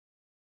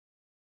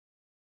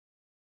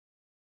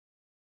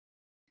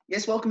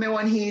Yes, welcome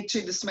everyone here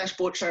to the Smash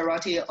Sport Show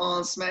right here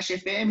on Smash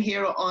FM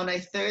here on a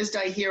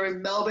Thursday here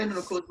in Melbourne. And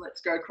of course, let's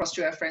go across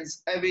to our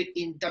friends over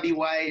in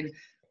WA and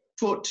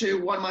talk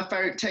to one of my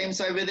favourite teams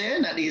over there,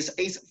 and that is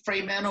East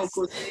Fremantle. Of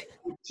course,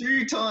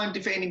 two-time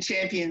defending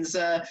champions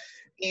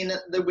in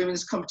the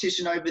women's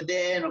competition over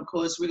there. And of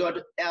course, we got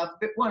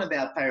one of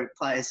our favourite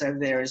players over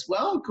there as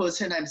well. Of course,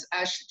 her name's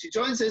Ash. She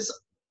joins us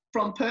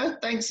from Perth.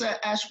 Thanks,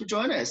 Ash, for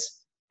joining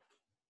us.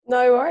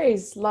 No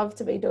worries. Love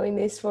to be doing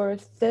this for a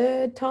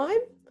third time,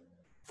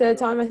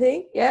 I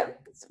think.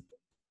 Yep. It's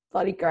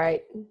bloody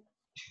great.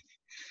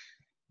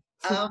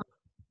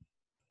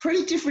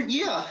 Pretty different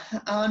year.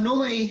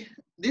 Normally,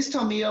 this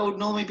time of year, I would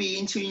normally be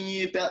interviewing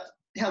you about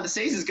how the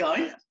season's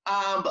going.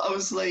 But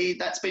obviously,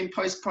 that's been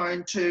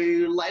postponed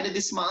to later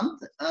this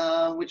month,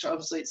 which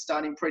obviously it's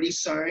starting pretty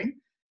soon.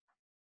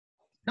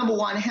 Number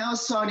one, how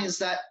exciting is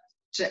that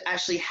to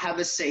actually have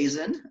a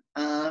season?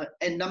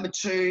 And number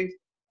two,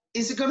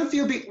 is it going to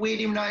feel a bit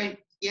weird, even though,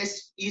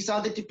 yes, you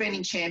are the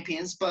defending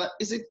champions, but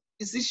is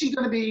this year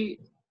going to be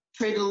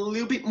treated a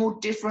little bit more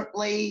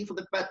differently for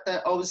the fact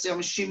that obviously I'm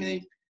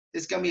assuming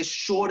there's going to be a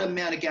shorter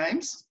amount of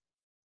games?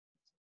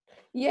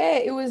 Yeah,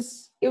 it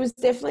was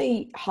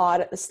definitely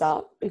hard at the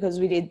start because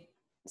we did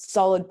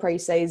solid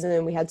pre-season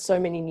and we had so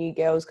many new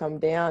girls come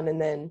down,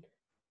 and then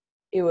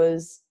it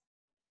was,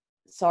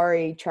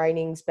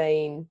 training's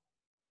been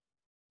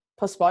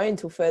postponed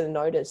until further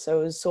notice.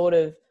 So it was sort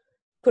of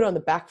put on the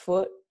back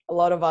foot. A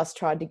lot of us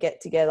tried to get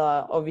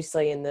together,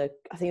 obviously, I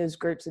think it was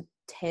groups of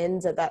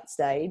 10s at that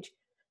stage.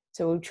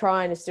 So we were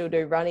trying to still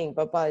do running,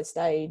 but by the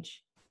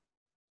stage,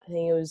 I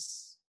think it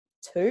was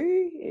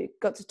it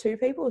got to 2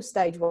 people,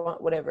 stage 1,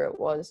 whatever it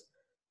was.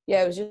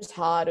 Yeah, it was just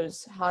hard. It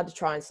was hard to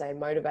try and stay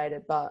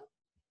motivated, but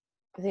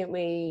I think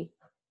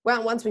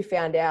once we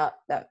found out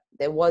that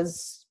there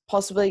was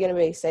possibly going to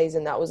be a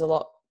season, that was a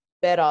lot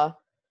better.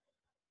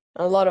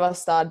 And a lot of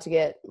us started to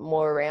get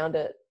more around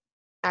it,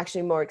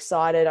 actually more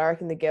excited. I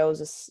reckon the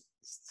girls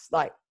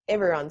are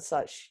everyone's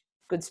such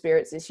good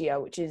spirits this year,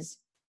 which is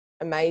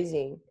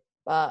amazing.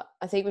 But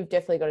I think we've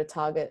definitely got a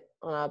target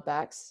on our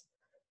backs,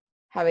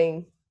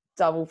 having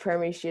double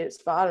premierships.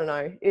 But I don't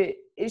know,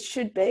 it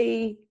should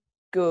be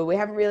good. We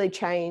haven't really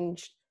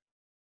changed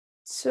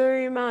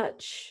too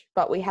much,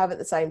 but we have at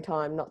the same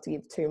time, not to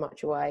give too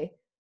much away.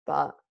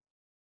 But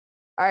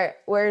all right,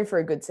 we're in for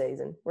a good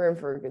season.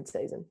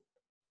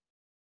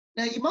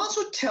 Now, you might as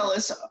well tell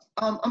us,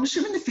 I'm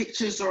assuming the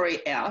fixture's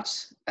already out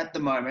at the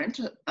moment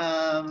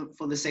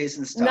for the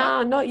season start.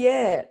 Nah, not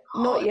yet.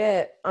 Not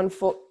yet.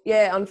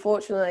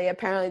 Unfortunately,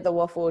 apparently the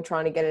WAFLW are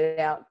trying to get it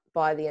out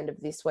by the end of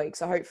this week.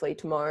 So hopefully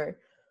tomorrow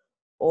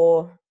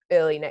or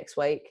early next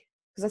week.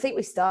 Because I think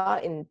we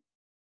start in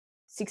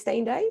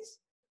 16 days.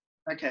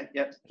 Okay,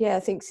 yep. Yeah,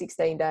 I think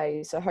 16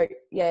 days. So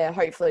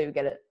hopefully we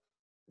get it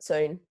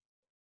soon.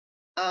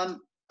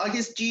 I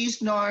guess, do you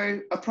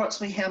know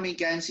approximately how many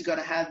games you're going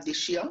to have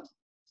this year?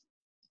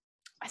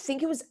 I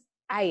think it was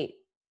 8.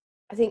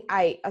 I think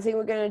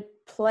we're going to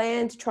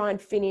plan to try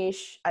and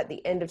finish at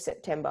the end of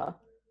September.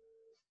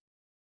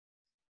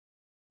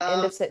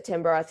 End of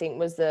September, I think,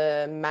 was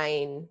the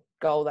main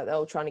goal that they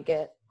were trying to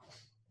get.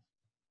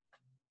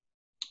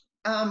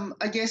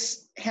 I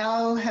guess,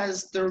 how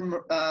has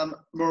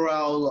the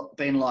morale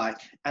been like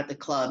at the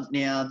club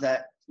now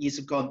that you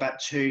have gone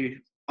back to,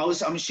 I'm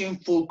assuming,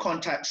 full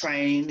contact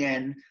training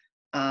and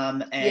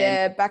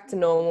yeah, back to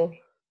normal.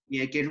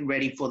 Yeah, getting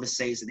ready for the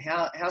season.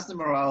 How's the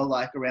morale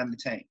like around the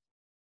team?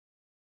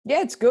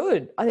 Yeah, it's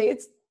good. I think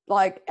it's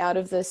out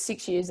of the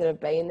 6 years that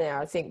I've been there,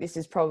 I think this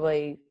is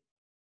probably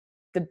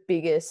the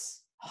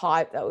biggest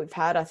hype that we've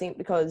had. I think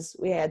because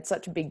we had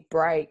such a big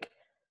break.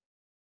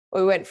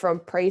 We went from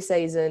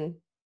pre-season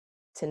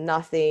to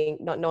nothing,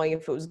 not knowing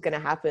if it was going to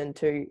happen,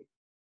 to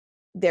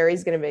there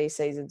is going to be a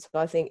season. So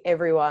I think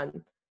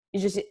everyone's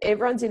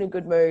in a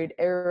good mood.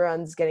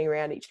 Everyone's getting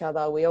around each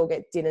other. We all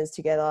get dinners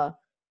together.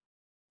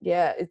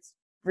 Yeah, it's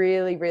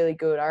really, really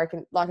good. I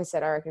reckon, like I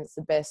said, it's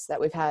the best that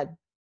we've had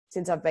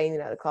since I've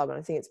been at the club. And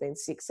I think it's been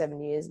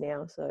 6-7 years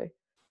now. So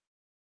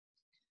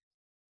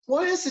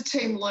what has the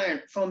team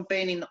learned from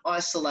being in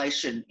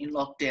isolation, in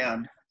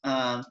lockdown,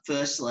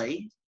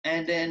 firstly,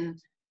 and then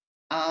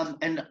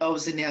and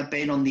obviously now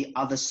being on the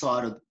other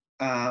side of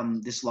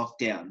this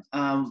lockdown?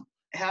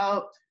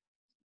 How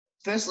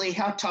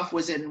tough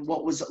was it and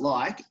what was it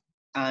like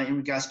in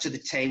regards to the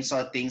team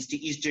side of things?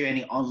 Did you do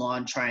any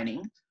online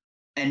training?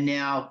 And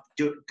now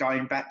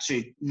going back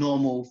to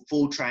normal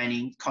full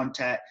training,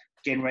 contact,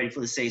 getting ready for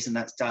the season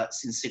that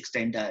starts in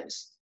 16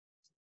 days?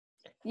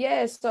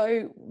 Yeah,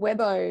 so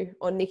Webbo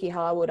or Nikki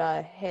Harwood,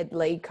 our head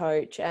league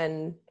coach,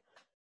 and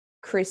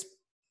Chris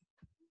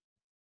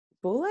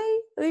Boulay,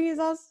 I think is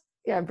us.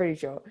 Yeah, I'm pretty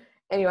sure.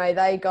 Anyway,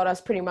 they got us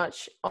pretty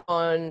much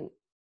on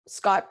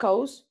Skype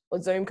calls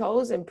or Zoom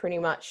calls and pretty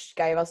much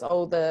gave us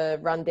all the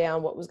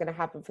rundown, what was going to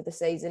happen for the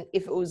season,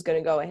 if it was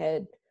going to go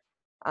ahead.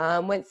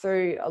 Went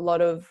through a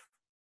lot of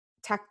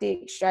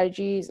tactics,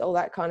 strategies, all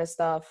that kind of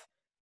stuff.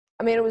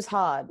 I mean, it was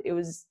hard. It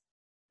was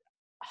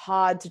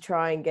hard to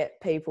try and get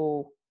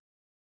people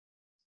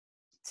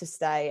to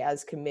stay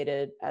as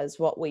committed as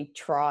what we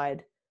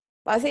tried.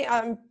 But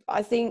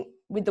I think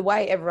with the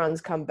way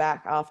everyone's come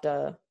back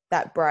after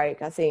that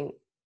break, I think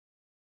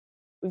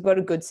we've got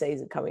a good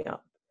season coming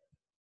up.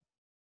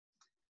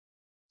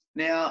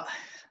 Now,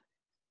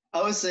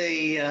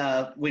 obviously,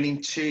 winning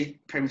 2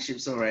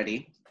 premierships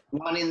already.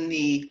 One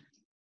in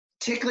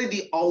technically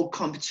the old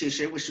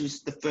competition, which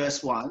was the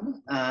first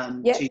one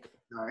 2 years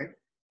ago,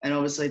 and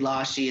obviously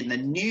last year in the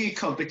new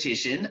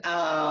competition,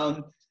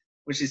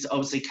 which is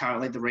obviously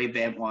currently the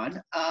revamped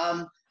one.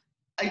 I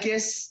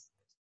guess,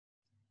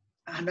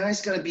 I know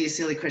it's going to be a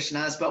silly question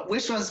to ask, but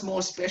which one's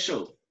more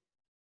special?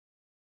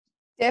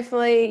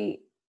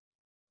 Definitely,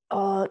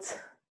 I'm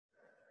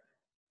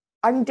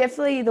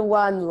definitely the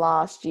one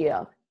last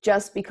year,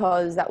 just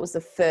because that was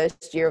the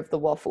first year of the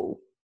WAFL.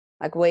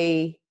 Like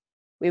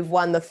we've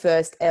won the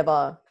first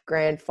ever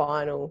grand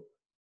final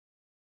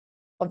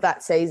of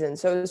that season.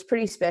 So it was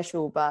pretty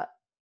special. But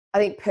I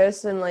think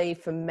personally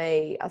for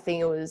me, I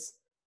think it was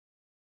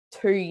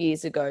 2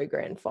 years ago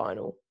grand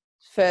final.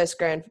 First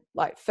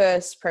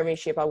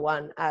premiership I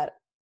won at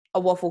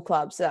a WAFL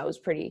club. So that was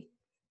pretty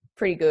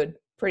good,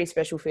 pretty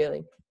special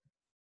feeling.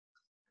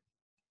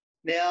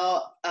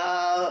 Now,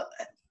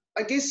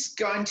 I guess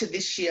going to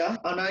this year,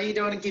 I know you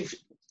don't want to give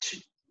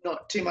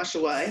not too much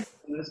away,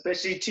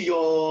 especially to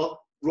your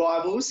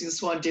rivals in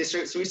Swan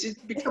District. So it's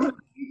become a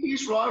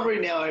huge rivalry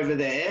now over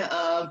there,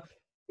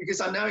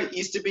 because I know it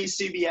used to be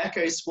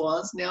Subiaco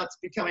Swans. Now it's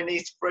becoming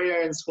East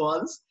Fremantle and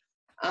Swans.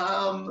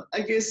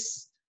 I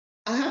guess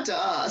I have to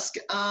ask,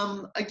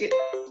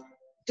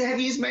 have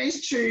you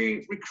managed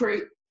to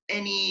recruit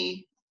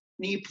any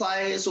new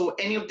players or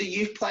any of the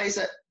youth players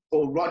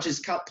or Rogers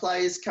Cup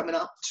players coming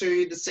up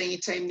to the senior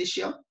team this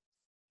year?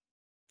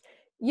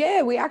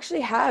 Yeah, we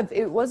actually have.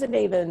 It wasn't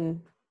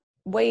even,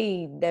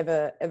 we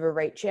never ever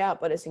reach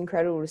out, but it's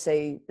incredible to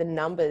see the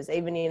numbers,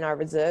 even in our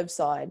reserve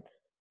side.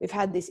 We've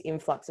had this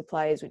influx of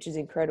players, which is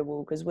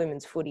incredible because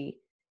women's footy,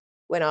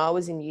 when I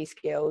was in youth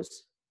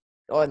girls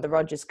or the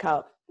Rogers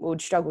Cup, we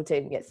would struggle to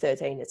even get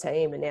 13 a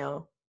team. And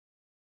now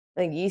I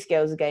think youth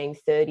girls are getting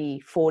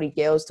 30, 40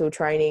 girls to a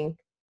training.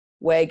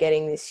 We're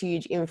getting this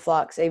huge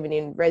influx, even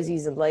in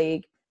Resi's and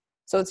league.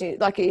 So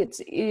it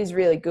is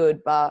really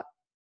good, but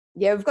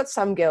yeah, we've got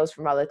some girls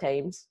from other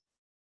teams.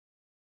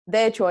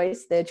 Their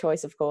choice,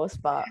 of course,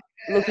 but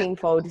looking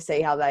forward to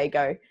see how they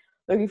go.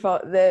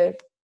 They're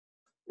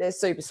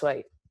super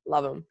sweet.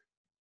 Love them.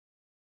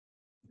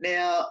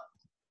 Now,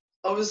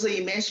 obviously,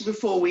 you mentioned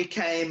before we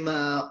came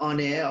on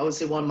air,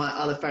 obviously one of my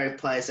other favourite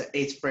players at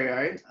East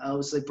Fremantle,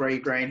 obviously Bree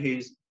Green,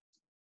 who's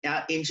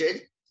out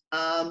injured.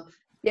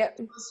 Yep.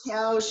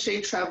 How is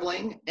she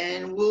travelling,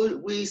 and will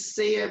we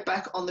see her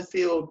back on the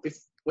field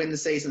when the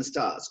season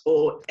starts,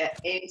 or at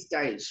any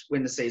stage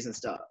when the season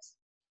starts?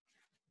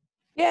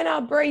 Yeah,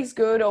 no, Bree's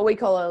good, or we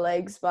call her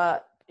Legs,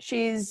 but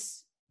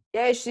she's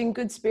in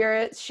good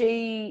spirits.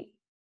 She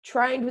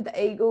trained with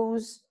the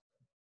Eagles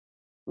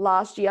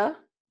last year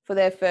for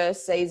their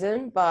first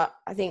season, but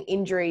I think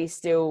injury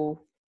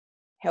still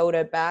held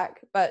her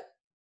back. But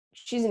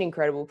she's an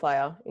incredible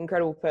player,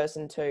 incredible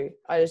person too.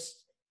 I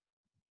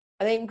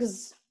think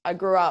because I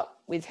grew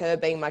up with her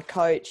being my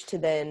coach, to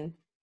then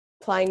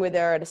playing with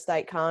her at a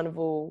state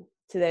carnival,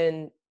 to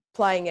then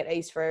playing at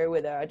East Fremantle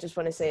with her, I just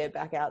want to see her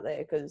back out there,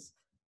 because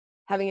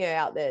having her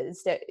out there,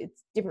 it's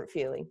different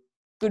feeling,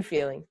 good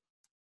feeling.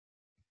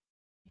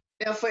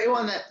 Now, for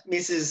anyone that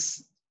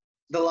misses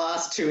the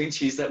last 2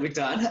 interviews that we've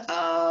done,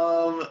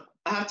 I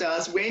have to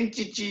ask, when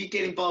did you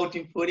get involved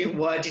in footy and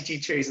why did you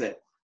choose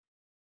it?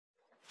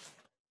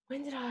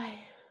 When did I?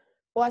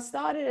 Well, I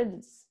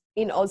started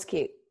in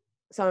Auskick,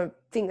 so I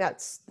think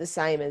that's the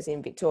same as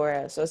in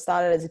Victoria. So I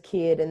started as a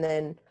kid, and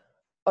then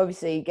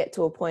obviously you get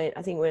to a point,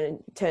 I think when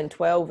you turn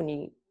 12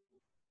 and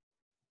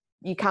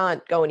you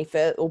can't go any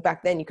further, or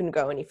back then you couldn't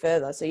go any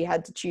further. So you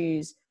had to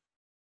choose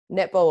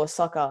netball or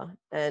soccer,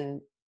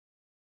 and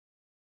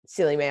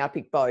silly me, I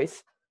picked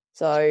both.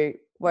 So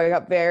woke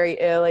up very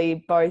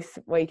early, both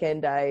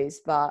weekend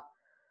days, but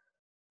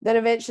then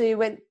eventually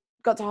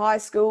got to high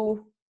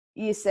school,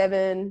 year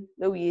 7,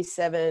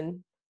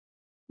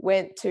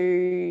 went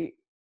to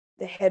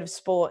the head of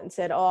sport and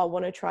said, I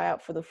want to try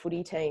out for the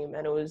footy team.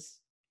 And it was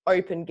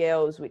open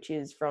girls, which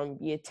is from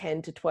year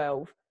 10 to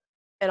 12.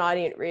 And I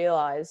didn't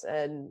realise.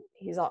 And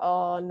he's like,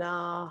 oh,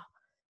 nah,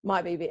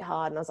 might be a bit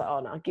hard. And I was like, oh,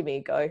 no, give me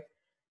a go.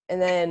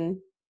 And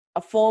then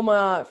a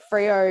former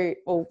Freo,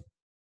 well,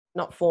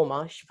 not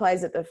former, she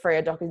plays at the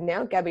Freo Dockers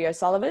now, Gabby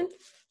O'Sullivan. I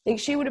think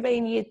she would have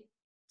been year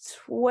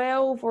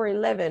 12 or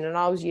 11 and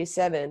I was year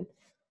 7.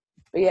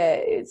 But yeah,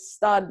 it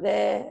started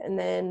there. And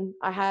then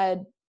I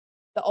had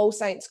the All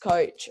Saints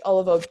coach,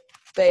 Oliver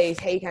Bees,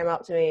 he came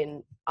up to me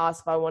and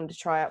asked if I wanted to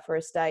try out for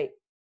a state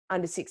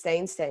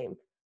under-16s team.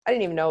 I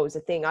didn't even know it was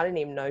a thing. I didn't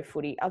even know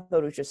footy. I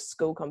thought it was just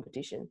school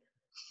competition.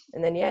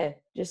 And then, yeah,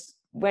 just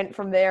went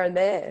from there and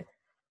there.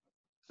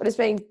 But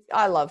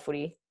I love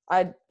footy.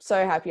 I'm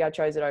so happy I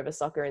chose it over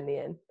soccer in the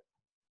end.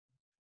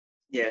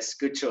 Yes,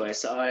 good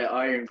choice.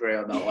 I agree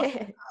on that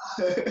one.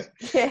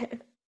 Yeah.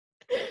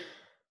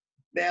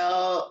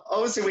 Now,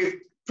 obviously,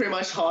 we've pretty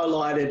much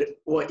highlighted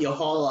what your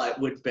highlight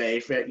would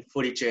be for your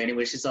footy journey,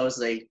 which is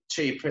obviously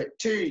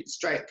two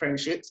straight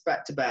premierships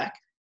back to back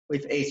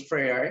with East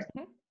Freo.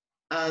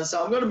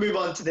 So I'm going to move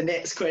on to the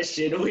next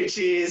question, which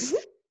is,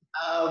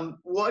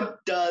 what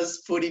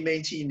does footy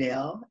mean to you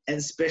now, and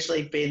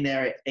especially being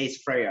there at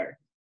East Freo?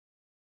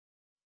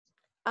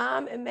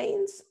 It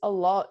means a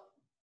lot.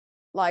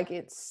 Like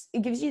it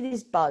gives you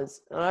this buzz.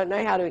 I don't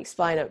know how to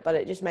explain it, but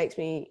it just makes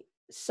me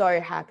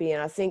so happy.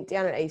 And I think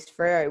down at East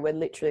Freo, we're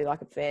literally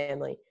like a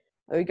family.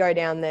 We go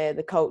down there,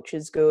 the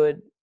culture's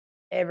good,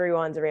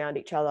 everyone's around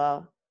each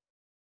other.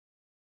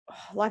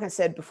 Like I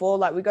said before,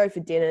 like we go for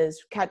dinners,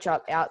 catch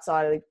up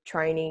outside of the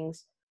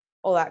trainings,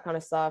 all that kind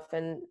of stuff.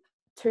 And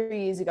 2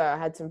 years ago, I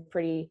had some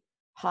pretty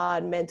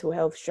hard mental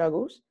health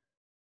struggles,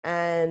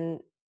 and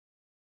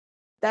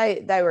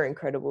they were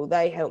incredible.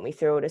 They helped me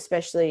through it,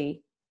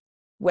 especially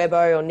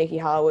Webbo or Nikki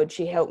Harwood.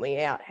 She helped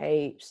me out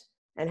heaps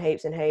and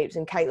heaps and heaps.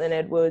 And Caitlin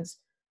Edwards,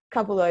 a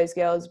couple of those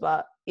girls.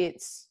 But I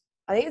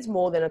think it's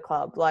more than a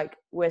club. Like,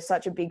 we're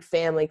such a big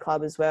family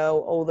club as well.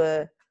 All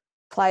the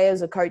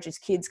players or coaches'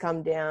 kids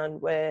come down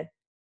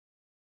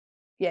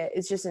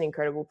it's just an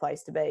incredible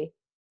place to be.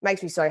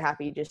 Makes me so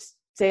happy. Just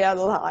see,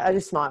 I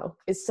just smile.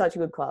 It's such a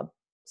good club.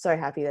 So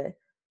happy there.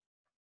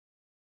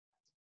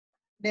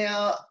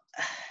 Now,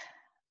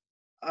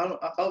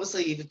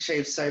 obviously you've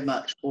achieved so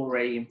much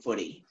already in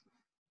footy.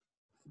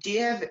 Do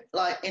you have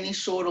like any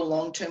short or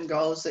long-term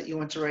goals that you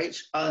want to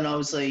reach? And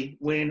obviously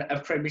win a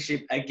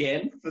premiership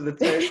again for the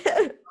third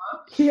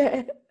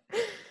time?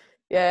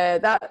 Yeah,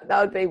 that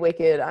would be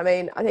wicked. I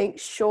mean, I think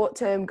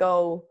short-term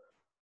goal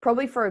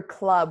probably for a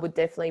club would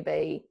definitely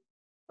be,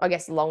 I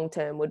guess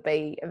long-term would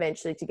be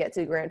eventually to get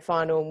to the grand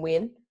final and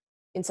win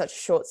in such a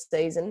short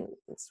season.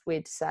 It's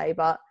weird to say,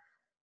 but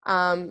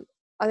I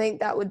think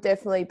that would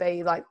definitely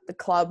be like the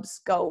club's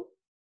goal.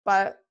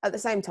 But at the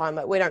same time,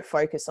 like, we don't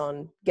focus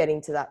on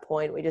getting to that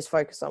point. We just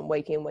focus on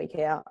week in, week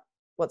out,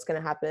 what's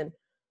going to happen.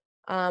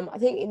 I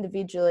think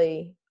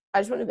individually,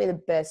 I just want to be the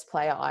best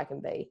player I can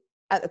be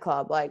at the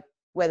club. Like,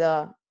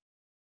 whether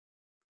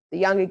the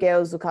younger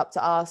girls look up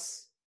to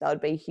us, that would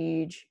be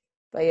huge.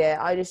 But yeah,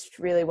 I just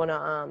really want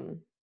to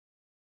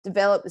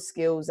develop the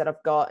skills that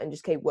I've got and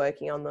just keep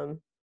working on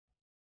them.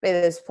 Be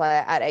the best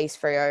player at East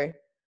Freo.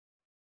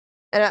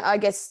 And I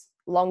guess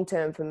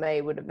long-term for me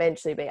would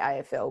eventually be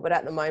AFL. But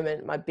at the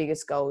moment, my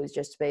biggest goal is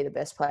just to be the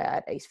best player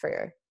at East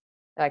Freo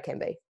that I can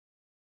be.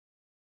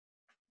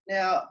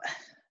 Now,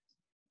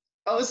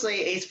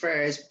 obviously East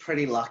Freo is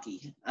pretty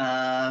lucky.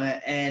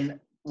 And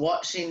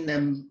watching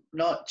them,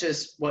 not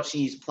just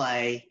watching you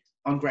play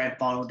on grand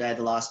final day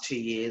the last 2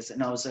 years,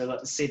 and also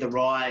got to see the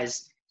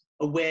rise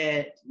of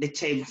where the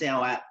team's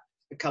now at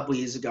a couple of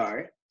years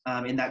ago,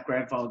 in that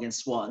grand final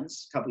against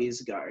Swans a couple of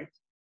years ago.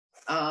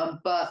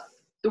 But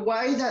the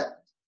way that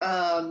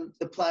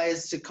the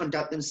players to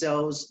conduct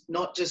themselves,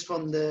 not just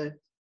from the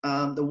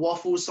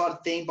WAFL side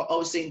of thing, but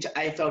obviously into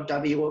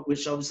AFLW,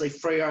 which obviously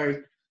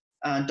Freo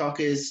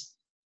Dockers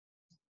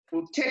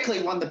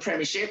technically won the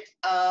premiership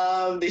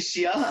this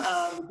year,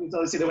 because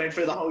obviously they went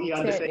through the whole year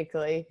undefeated.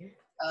 Technically.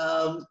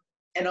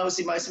 And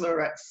obviously most of them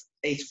are at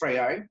East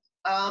Freo.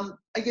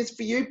 I guess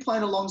for you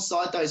playing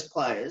alongside those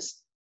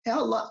players,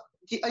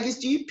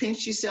 do you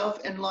pinch yourself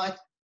and like,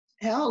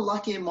 how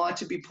lucky am I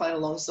to be playing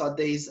alongside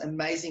these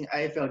amazing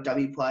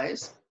AFLW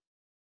players?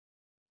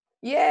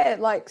 Yeah,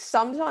 like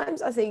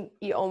sometimes I think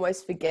you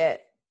almost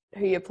forget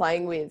who you're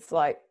playing with.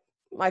 Like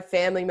my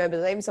family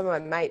members, even some of my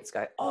mates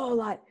go, oh,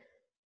 like,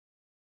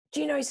 do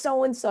you know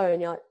so-and-so?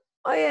 And you're like,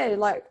 oh yeah,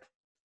 like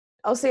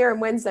I'll see her on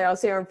Wednesday, I'll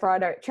see her on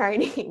Friday at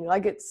training.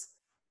 Like it's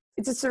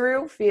a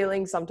surreal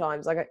feeling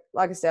sometimes. Like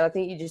I said, I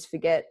think you just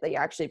forget that you're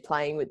actually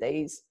playing with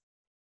these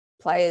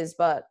players.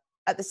 But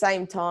at the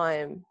same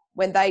time,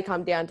 when they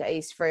come down to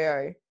East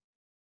Freo,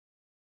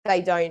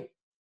 they don't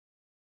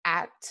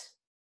act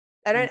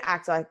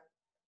like,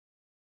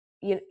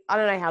 I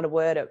don't know how to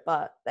word it,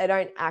 but they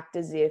don't act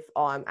as if,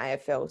 oh, I'm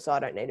AFL, so I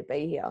don't need to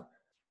be here.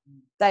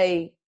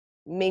 They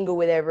mingle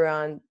with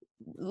everyone.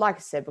 Like I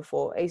said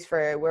before, East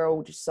Freo, we're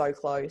all just so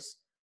close.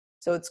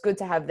 So it's good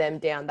to have them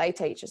down. They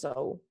teach us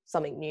all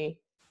something new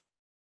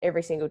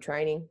every single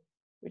training,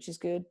 which is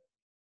good.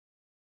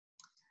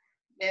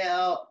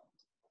 Now,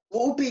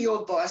 what would be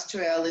your advice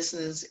to our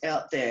listeners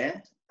out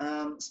there,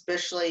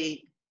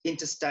 especially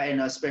interstate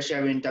and especially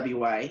over in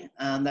WA,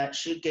 that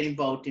should get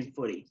involved in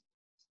footy?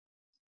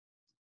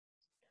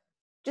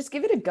 Just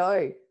give it a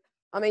go.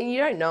 I mean, you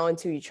don't know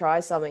until you try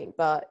something,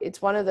 but it's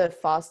one of the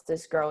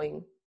fastest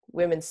growing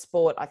women's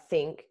sport, I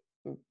think.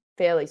 I'm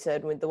fairly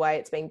certain with the way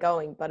it's been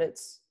going, but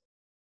it's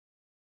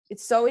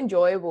so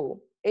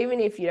enjoyable. Even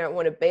if you don't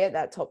want to be at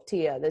that top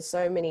tier, there's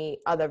so many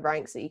other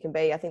ranks that you can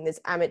be. I think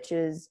there's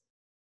amateurs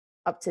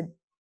up to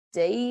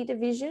D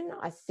division,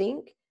 I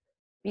think.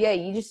 But yeah,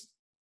 you just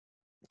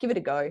give it a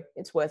go.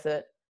 It's worth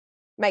it.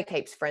 Make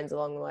heaps of friends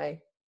along the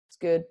way. It's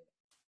good.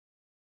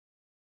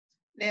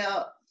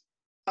 Now,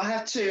 I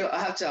have to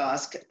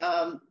ask.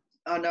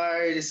 I know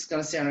this is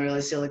going to sound a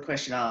really silly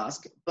question to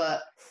ask,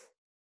 but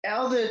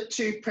out of the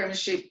 2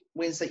 premiership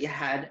wins that you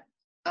had,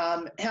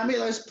 how many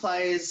of those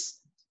players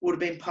would have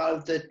been part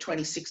of the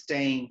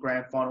 2016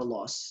 grand final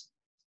loss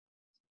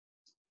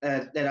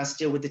that are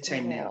still with the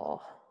team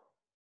now?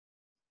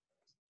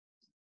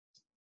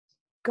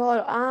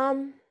 God,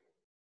 I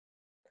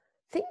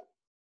think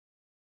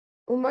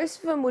most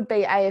of them would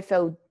be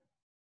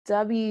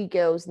AFLW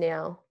girls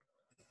now.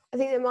 I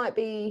think there might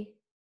be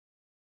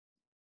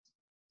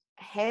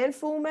a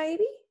handful,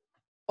 maybe,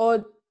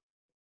 or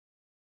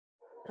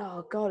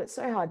oh God, it's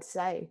so hard to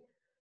say.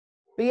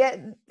 But yeah,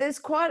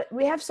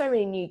 we have so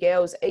many new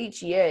girls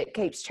each year. It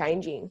keeps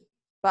changing,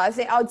 but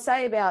I would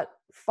say about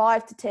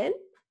 5 to 10.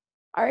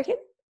 I reckon.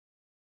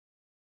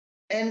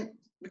 And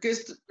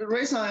because the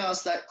reason I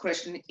asked that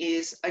question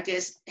is, I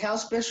guess, how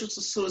special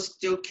to sort of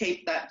still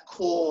keep that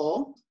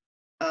core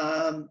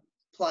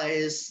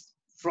players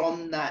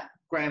from that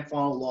grand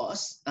final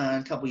loss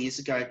a couple of years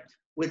ago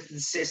with the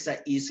success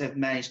that you have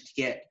managed to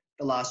get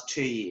the last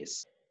 2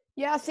 years?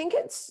 Yeah, I think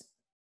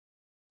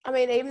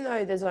even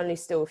though there's only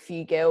still a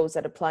few girls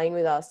that are playing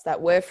with us that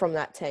were from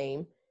that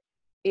team,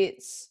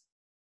 it's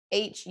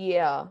each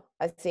year,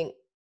 I think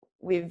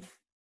we've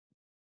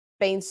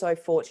been so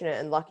fortunate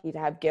and lucky to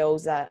have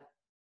girls that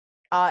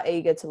are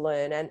eager to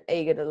learn and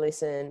eager to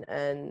listen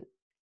and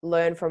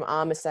learn from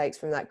our mistakes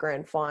from that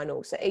grand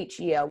final. So each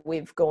year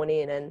we've gone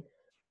in and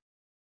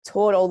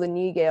taught all the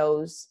new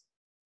girls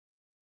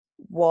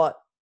what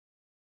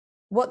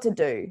to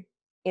do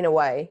in a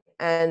way.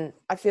 And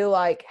I feel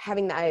like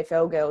having the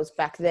AFL girls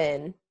back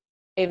then,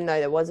 even though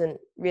there wasn't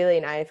really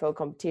an AFL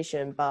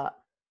competition, but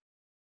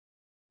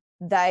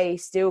they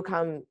still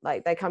come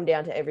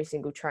down to every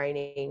single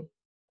training.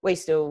 We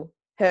still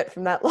hurt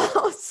from that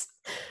loss,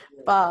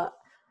 but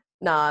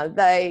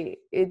we've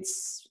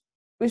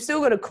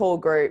still got a core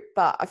group,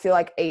 but I feel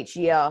like each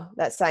year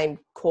that same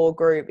core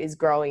group is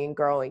growing and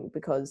growing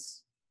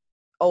because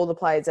all the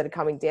players that are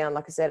coming down,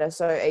 like I said, are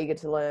so eager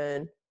to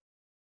learn.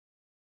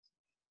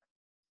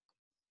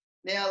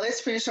 Now,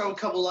 let's finish off with a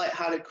couple of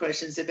light-hearted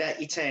questions about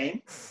your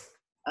team.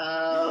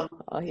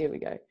 Here we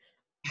go.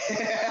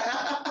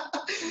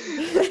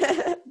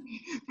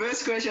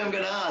 First question I'm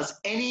going to ask,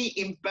 any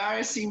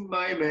embarrassing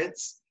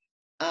moments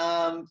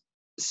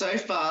so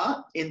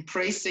far in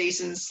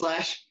pre-season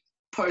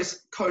 /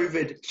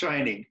 post-COVID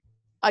training?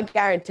 I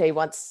guarantee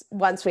once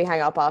we hang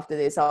up after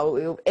this,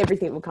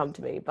 everything will come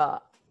to me,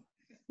 but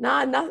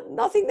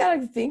nothing that I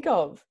can think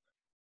of.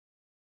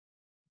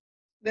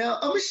 Now,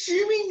 I'm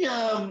assuming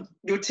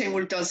your team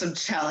would have done some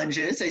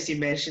challenges, as you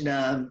mentioned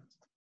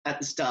at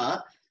the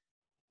start.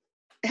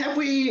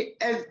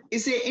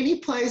 Is there any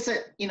players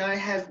that,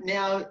 have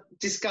now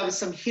discovered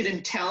some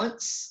hidden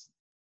talents?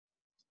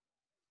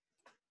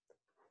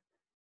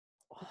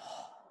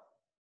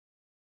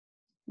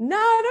 No,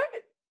 I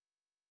don't.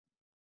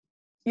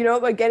 You know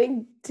what? We're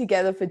getting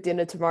together for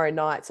dinner tomorrow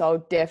night, so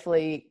I'll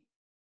definitely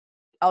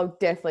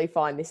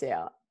find this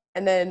out.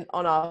 And then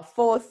on our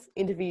 4th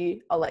interview,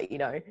 I'll let you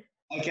know.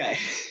 Okay.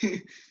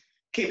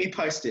 Keep me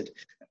posted.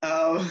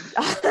 I'll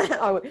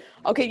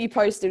keep you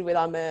posted with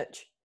our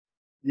merch.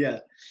 Yeah,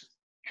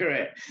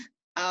 correct.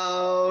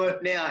 Now,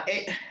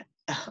 I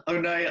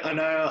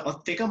know. I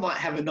think I might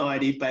have an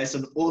idea based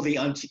on all the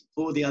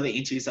other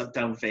interviews I've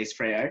done with East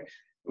Freo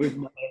with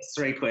my next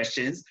 3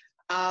 questions.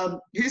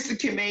 Who's the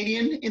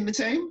comedian in the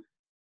team?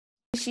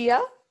 This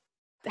year,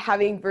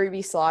 having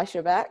Ruby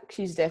Slisher back,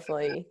 she's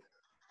definitely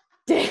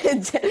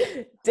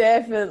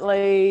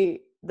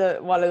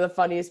one of the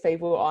funniest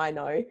people I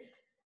know.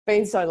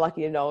 Been so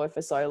lucky to know her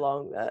for so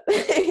long that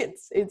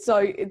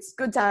it's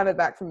good to have her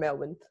back from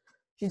Melbourne.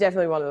 She's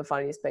definitely one of the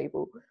funniest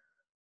people.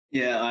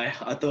 Yeah,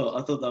 I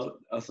thought that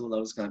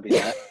was going to be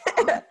that.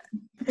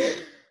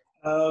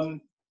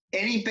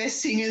 Any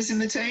best singers in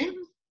the team?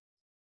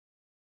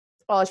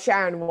 Oh,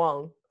 Sharon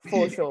Wong,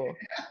 for sure.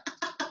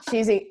 She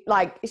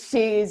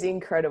is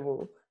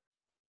incredible.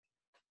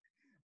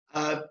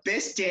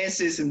 Best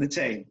dancers in the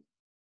team?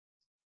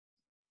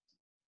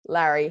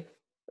 Larissa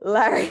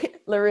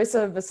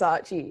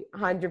Versace,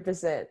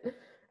 100%.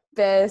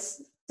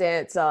 Best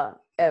dancer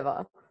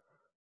ever.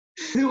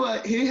 Who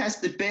has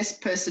the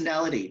best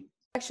personality?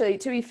 Actually,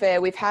 to be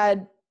fair, we've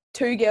had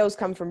 2 girls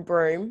come from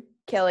Broome,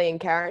 Kelly and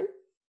Karen.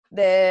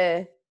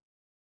 They're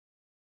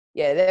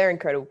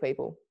incredible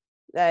people.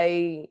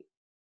 They're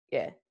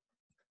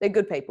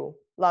good people.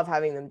 Love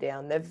having them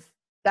down. They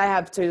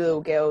have 2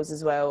 little girls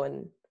as well,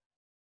 and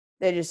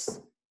they're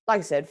just, like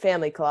I said,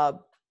 family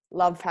club.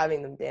 Love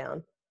having them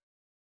down.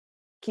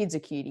 Kids are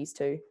cuties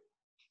too.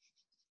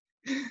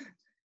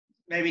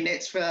 Maybe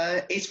next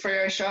for East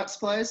Freo Sharks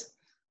players?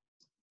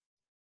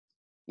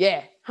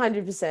 Yeah,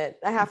 100%.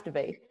 They have to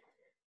be.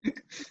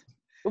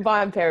 We'll buy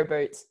them a pair of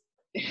boots.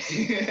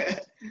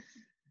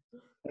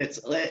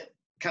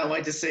 Can't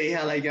wait to see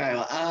how they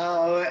go.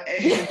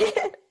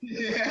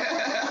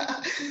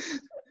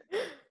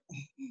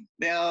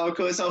 Now, of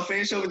course, I'll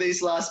finish off with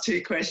these last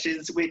 2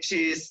 questions, which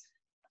is,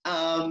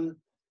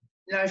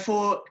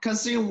 for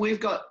considering we've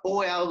got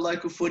all our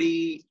local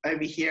footy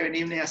over here and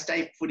even our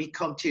state footy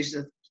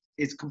competition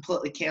is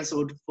completely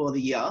cancelled for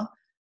the year,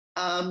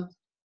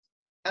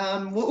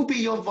 what would be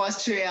your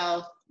advice to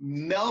our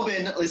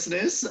Melbourne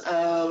listeners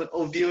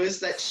or viewers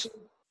that should,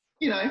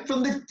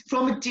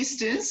 from a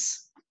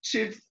distance,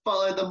 should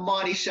follow the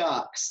Mighty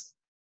Sharks?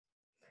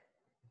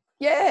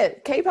 Yeah,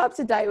 keep up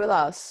to date with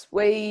us.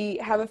 We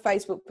have a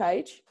Facebook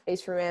page,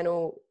 East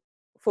Fremantle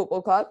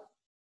Football Club.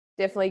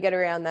 Definitely get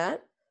around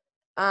that.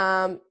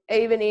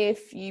 Even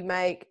if you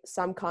make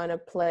some kind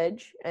of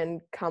pledge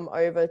and come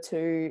over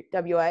to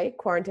WA,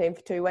 quarantine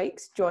for 2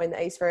 weeks, join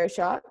the East Fremantle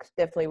Sharks,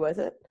 definitely worth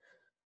it.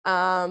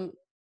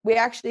 We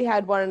actually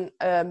had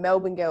a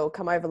Melbourne girl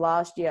come over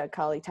last year,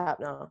 Carly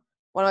Tapner,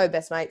 one of our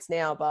best mates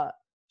now, but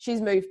she's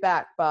moved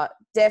back. But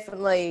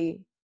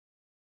definitely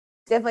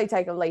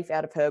take a leaf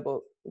out of her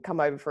book and come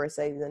over for a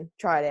season.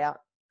 Try it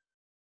out.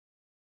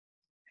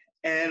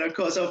 And, of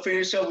course, I'll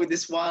finish up with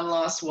this one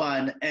last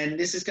one. And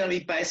this is going to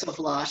be based off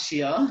last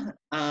year.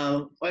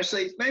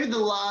 Actually, maybe the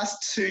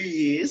last 2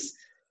 years.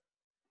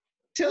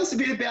 Tell us a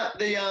bit about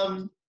the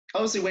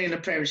obviously winning the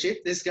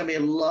Premiership. There's going to be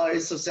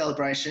loads of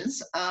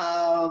celebrations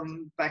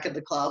back at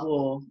the club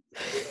or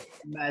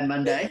Mad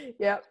Monday.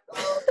 Yep.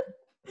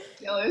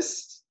 Tell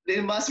us,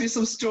 there must be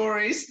some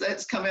stories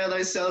that's come out of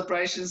those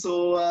celebrations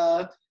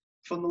or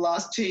from the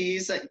last 2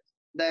 years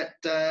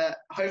that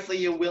hopefully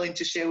you're willing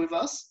to share with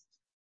us.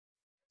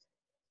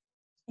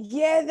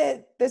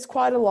 Yeah, there's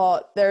quite a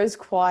lot. There is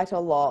quite a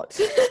lot.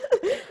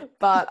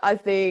 But I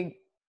think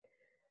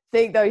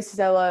those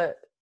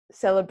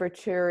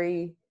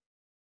celebratory,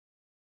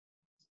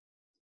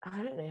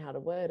 I don't know how to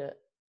word it.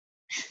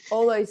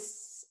 All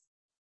those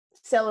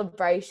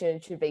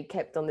celebrations should be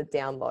kept on the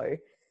down low.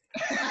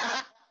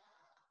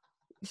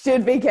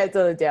 Should be kept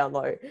on the down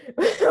low.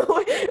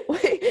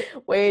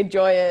 we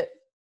enjoy it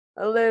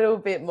a little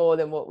bit more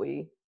than what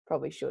we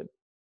probably should.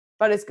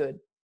 But it's good.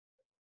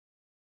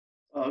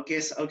 I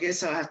guess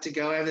I'll have to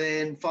go over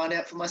there and find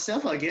out for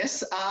myself, I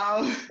guess.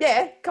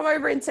 Yeah, come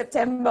over in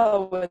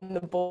September when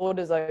the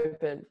borders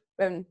open.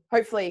 And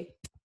hopefully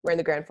we're in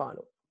the grand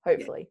final.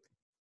 Hopefully.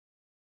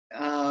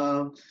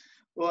 Yeah.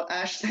 Well,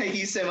 Ash, thank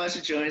you so much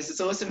for joining us.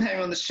 It's awesome having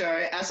you on the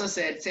show. As I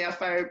said, it's our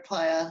favourite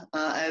player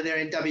over there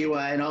in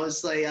WA, and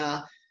obviously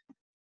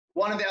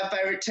one of our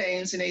favourite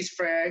teams in East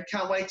Freo.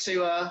 Can't wait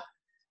to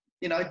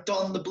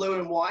don the blue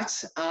and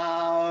white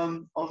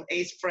of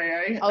East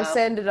Freo. I'll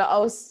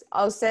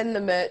send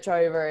the merch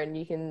over,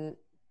 and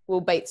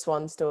we'll beat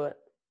Swans to it.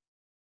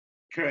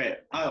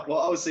 Correct. Well,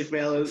 obviously, for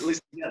our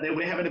listeners out there,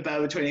 we're having a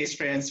battle between East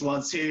Freo and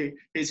Swans.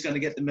 Who's going to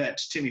get the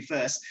merch to me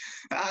first?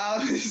 But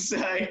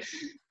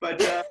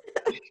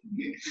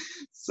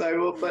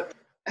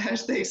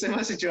Ash, thanks so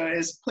much for joining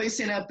us. Please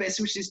send our best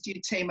wishes to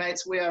your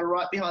teammates. We are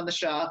right behind the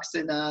Sharks,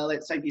 and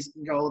let's hope you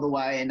can go all the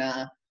way and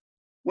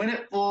win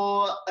it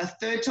for a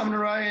third time in a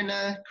row and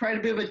create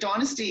a bit of a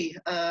dynasty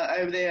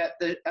over there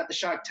at the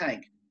Shark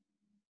Tank.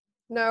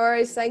 No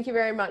worries. Thank you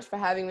very much for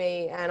having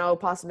me, and I'll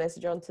pass the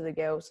message on to the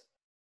girls.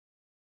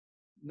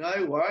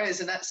 No worries.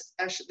 And that's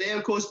Ash there,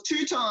 of course,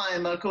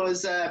 two-time,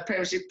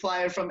 Premiership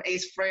player from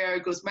East Freo.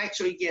 Of course, make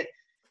sure you get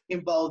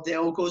involved there.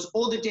 Of course,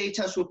 all the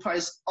details we'll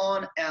post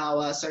on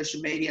our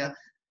social media,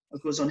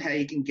 of course, on how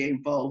you can get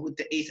involved with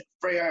the East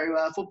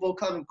Freo Football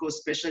Club, of course,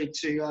 especially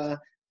to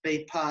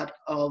be part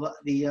of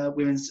the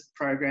women's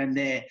program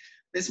there.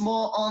 There's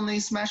more on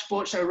the Smash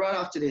Sport Show right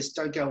after this.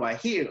 Don't go away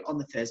here on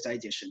the Thursday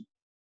edition.